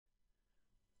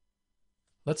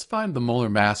Let's find the molar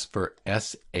mass for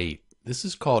S8. This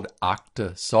is called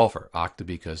octasulfur. Octa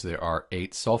because there are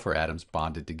 8 sulfur atoms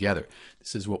bonded together.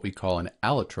 This is what we call an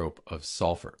allotrope of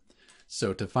sulfur.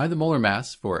 So to find the molar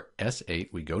mass for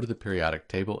S8, we go to the periodic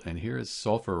table, and here is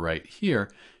sulfur right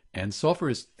here, and sulfur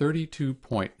is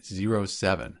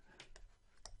 32.07.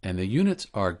 And the units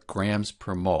are grams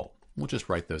per mole. We'll just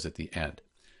write those at the end.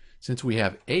 Since we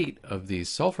have 8 of these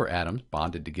sulfur atoms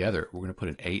bonded together, we're going to put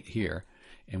an 8 here.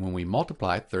 And when we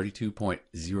multiply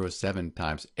 32.07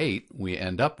 times 8, we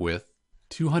end up with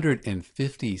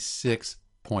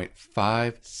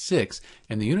 256.56,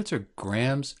 and the units are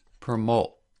grams per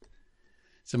mole.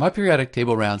 So my periodic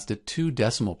table rounds to 2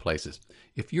 decimal places.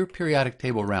 If your periodic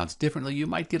table rounds differently, you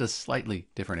might get a slightly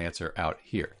different answer out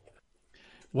here.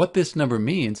 What this number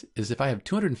means is if I have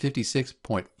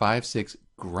 256.56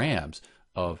 grams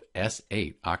of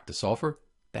S8 octasulfur,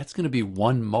 that's going to be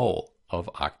 1 mole of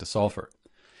octasulfur.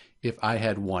 If I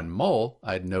had 1 mole,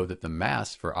 I'd know that the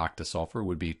mass for octasulfur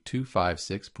would be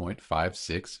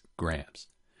 256.56 grams.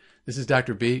 This is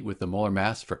Dr. B with the molar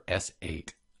mass for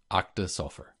S8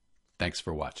 octasulfur. Thanks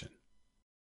for watching.